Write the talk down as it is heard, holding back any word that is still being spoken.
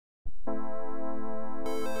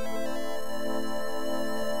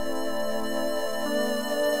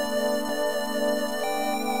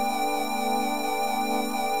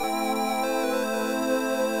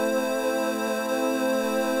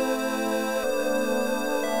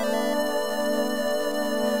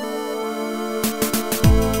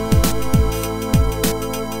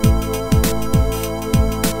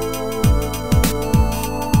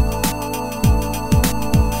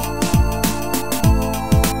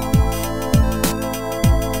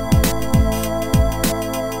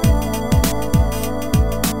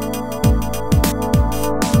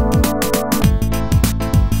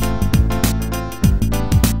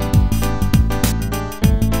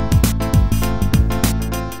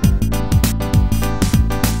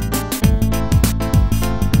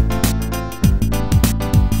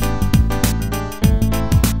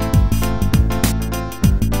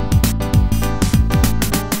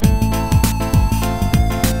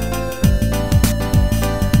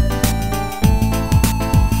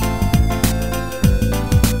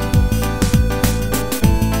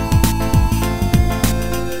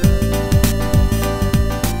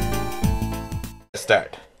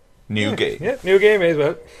New game. Yeah, new game as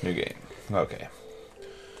well. New game. Okay.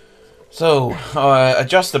 So,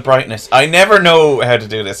 adjust the brightness. I never know how to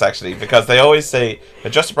do this, actually, because they always say,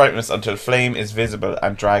 adjust the brightness until flame is visible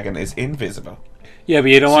and dragon is invisible. Yeah,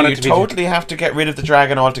 but you don't want it to be... So you totally have to get rid of the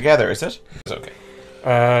dragon altogether, is it? It's okay.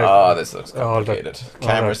 Oh, this looks complicated.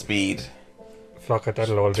 Camera speed. Fuck it,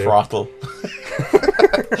 that'll all do. Throttle.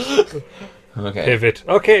 Okay. Pivot.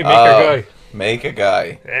 Okay, make our guy. Make a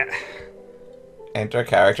guy. Yeah. Enter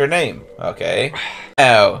character name. Okay.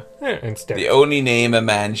 Now, the only name a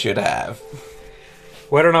man should have.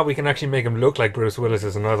 Whether or not we can actually make him look like Bruce Willis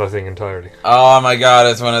is another thing entirely. Oh my god,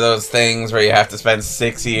 it's one of those things where you have to spend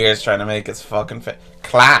 6 years trying to make his fucking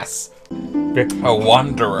class. A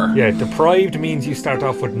wanderer. Yeah, deprived means you start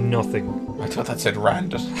off with nothing. I thought that said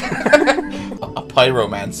random. A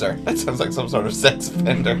pyromancer. That sounds like some sort of sex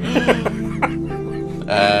offender.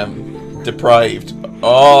 Deprived.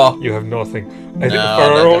 Oh, you have nothing. I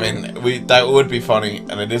mean, that would be funny,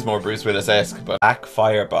 and it is more Bruce Willis-esque. But black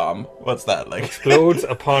firebomb. What's that like? Explodes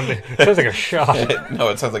upon. It sounds like a shot. No,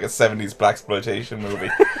 it sounds like a 70s blaxploitation movie.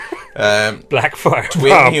 Black fire.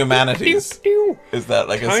 Twin humanities. Is that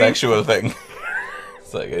like a sexual thing?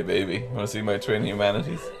 It's like, hey baby, want to see my twin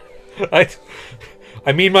humanities?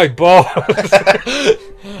 I mean my balls.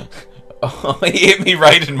 Oh, he hit me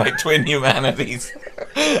right in my twin humanities.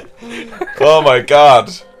 Oh my god.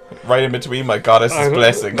 Right in between my goddess's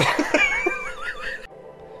blessing.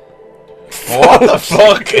 What the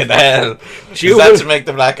fucking hell? Is that to make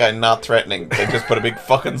the black guy not threatening? They just put a big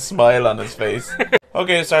fucking smile on his face.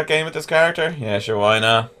 Okay, start game with this character? Yeah, sure, why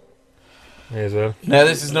not? May as well. Now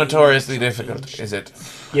this is notoriously difficult, is it?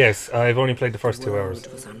 Yes, I've only played the first 2 hours.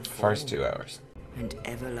 First 2 hours. And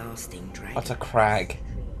everlasting dragon. What's a crag?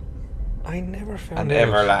 I never found And out.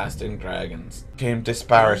 everlasting dragons. Game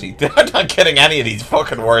disparity. I'm not getting any of these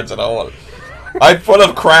fucking words at all. I'm full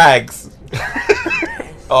of crags.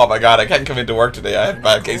 Oh my god, I can't come into work today. I had a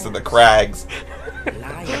bad case of the crags.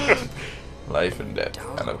 Life and death.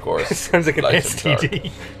 And of course, it sounds like an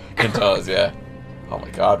STD. It does, yeah. Oh my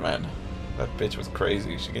god, man. That bitch was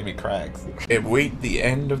crazy. She gave me crags. It wait the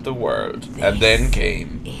end of the world. And then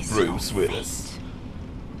came Bruce Willis.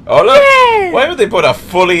 Oh look! Yay! Why would they put a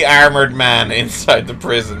fully armoured man inside the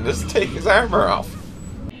prison? Just take his armour off.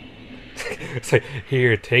 It's like,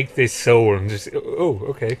 here, take this soul and just... Oh,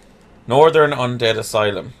 okay. Northern Undead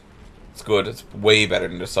Asylum. It's good. It's way better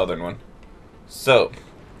than the southern one. So.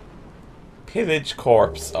 Pillage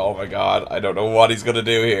corpse. Oh my god. I don't know what he's going to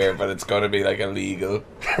do here, but it's going to be like illegal.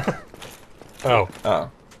 Oh. Oh.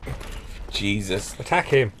 Jesus. Attack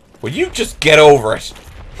him. Will you just get over it?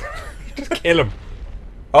 Just kill him.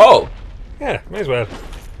 Oh. Yeah, may as well.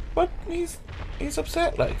 But he's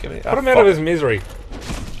upset, like. I mean, put him out of his misery.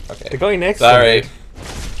 Okay. The guy next Sorry. to him.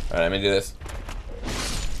 Alright, let me do this.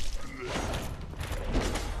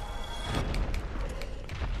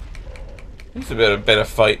 He's a bit of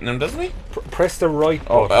fighting him, doesn't he? Press the right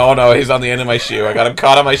button. Oh no, he's on the end of my shoe. I got him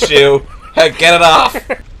caught on my shoe. Hey, get it off!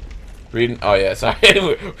 Reading. Oh yeah, sorry.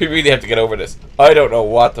 We really have to get over this. I don't know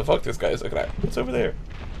what the fuck this guy is looking at. What's over there?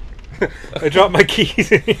 I dropped my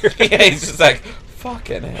keys in here. Yeah, he's just like,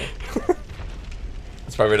 fucking hell.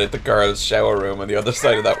 It's probably like the girls' shower room on the other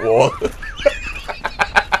side of that wall.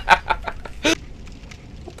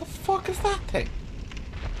 What the fuck is that thing?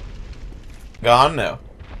 Gone now.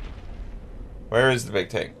 Where is the big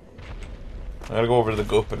thing? I'm gonna go over to the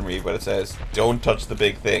gup and read what it says. Don't touch the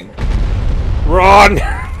big thing. Run!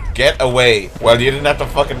 Get away. Well, you didn't have to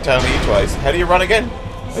fucking tell me twice. How do you run again?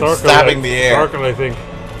 Circle, stabbing the air. Circle, I think.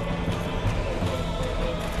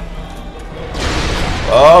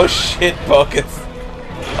 Oh shit, buckets.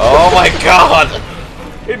 Oh my god.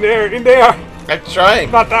 In there, in there. I'm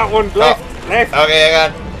trying. Not that one. Left, left. Okay,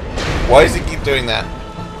 hang on. Why does he keep doing that?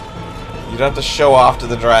 You don't have to show off to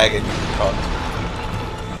the dragon, you cunt.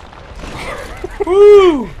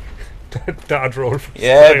 Woo! Dodge roll.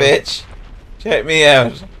 Yeah, bitch. Check me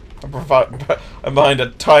out. I'm behind a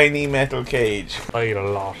tiny metal cage. I eat a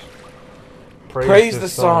lot. Praise the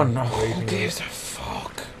sun. Oh, gives a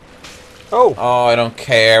fuck. Oh. Oh, I don't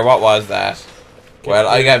care. What was that? Well,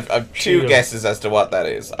 I have two guesses as to what that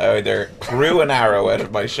is. I either grew an arrow out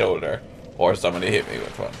of my shoulder, or somebody hit me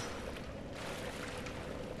with one.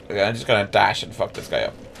 Okay, I'm just gonna dash and fuck this guy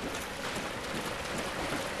up.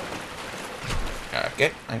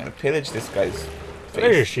 Okay, I'm gonna pillage this guy's face.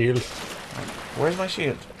 There's your shield. Where's my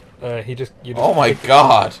shield? You just oh my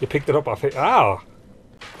god! You picked it up off it. Ah!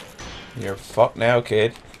 You're fucked now,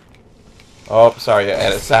 kid. Oh, sorry, I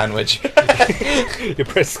had a sandwich. You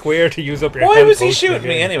press square to use up your Why health was he potion shooting again.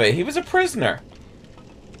 me anyway? He was a prisoner.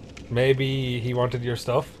 Maybe he wanted your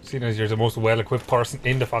stuff, seeing as you're the most well-equipped person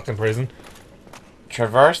in the fucking prison.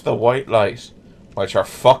 Traverse the white light. Well, sure,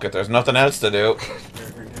 fuck it. There's nothing else to do.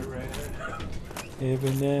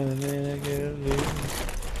 Every now and then I get a little...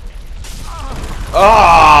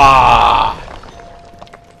 Ah!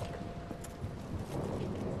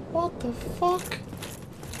 What the fuck?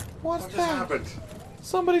 What's What that? just happened?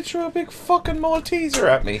 Somebody threw a big fucking Malteser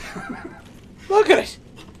at me. Look at it.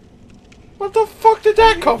 What the fuck did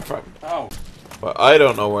that come from? Oh. Well, I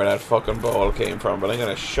don't know where that fucking ball came from, but I'm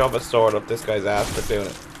gonna shove a sword up this guy's ass for doing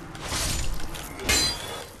it.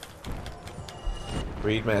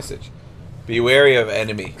 Read message. Be wary of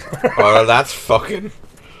enemy. Oh, well, that's fucking...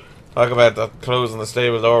 Talk about the closing the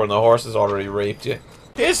stable door when the horse has already raped you.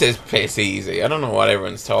 This is piss easy. I don't know what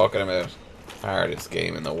everyone's talking about. Hardest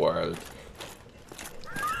game in the world.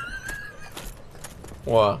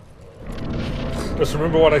 What? Just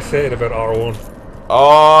remember what I said about R1.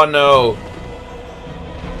 Oh no.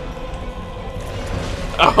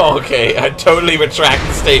 Oh, okay, I totally retract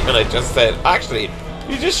the statement I just said. Actually,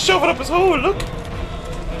 you just shove it up his hole, look.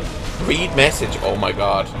 Read message. Oh my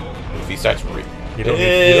god. If he starts You don't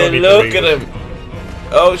need look to read at him.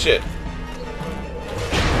 Oh shit.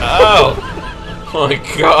 Oh. Oh my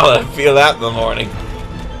god, I feel that in the morning.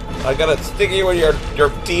 I gotta stick you with your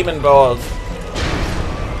demon balls.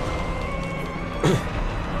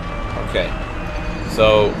 Okay.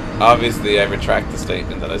 So, obviously I retract the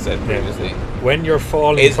statement that I said previously. When you're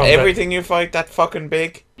falling Is from everything you fight that fucking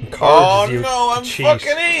big? encourages Oh you no, to I'm cheat.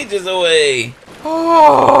 fucking ages away. Oh,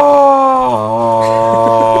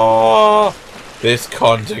 this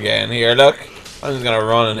cunt again. Here, look. I'm just gonna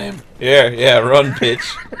run at him. Here, yeah, run, bitch.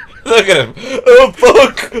 Look at him. Oh,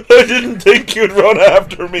 fuck. I didn't think you'd run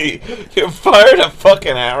after me. You fired a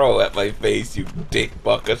fucking arrow at my face, you dick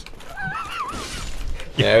bucket.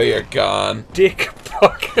 Now you're gone. Dick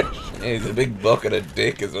bucket. He's a big bucket of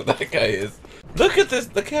dick is what that guy is. Look at this.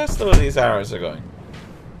 Look how slow these arrows are going.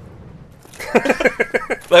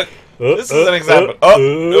 Look. This is an example.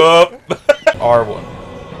 R1.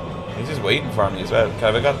 He's just waiting for me as well.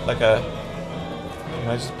 Have I got like a... Can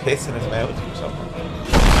I just piss in his mouth or something?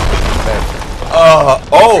 Oh!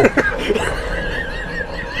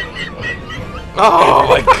 Oh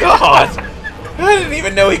my god! I didn't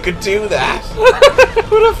even know he could do that!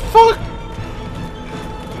 Who the fuck?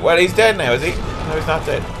 Well, he's dead now, is he? No, he's not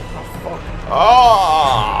dead. Oh, fuck.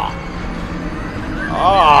 Oh!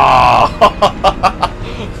 Oh!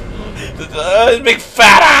 Big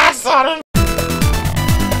fat ass on him!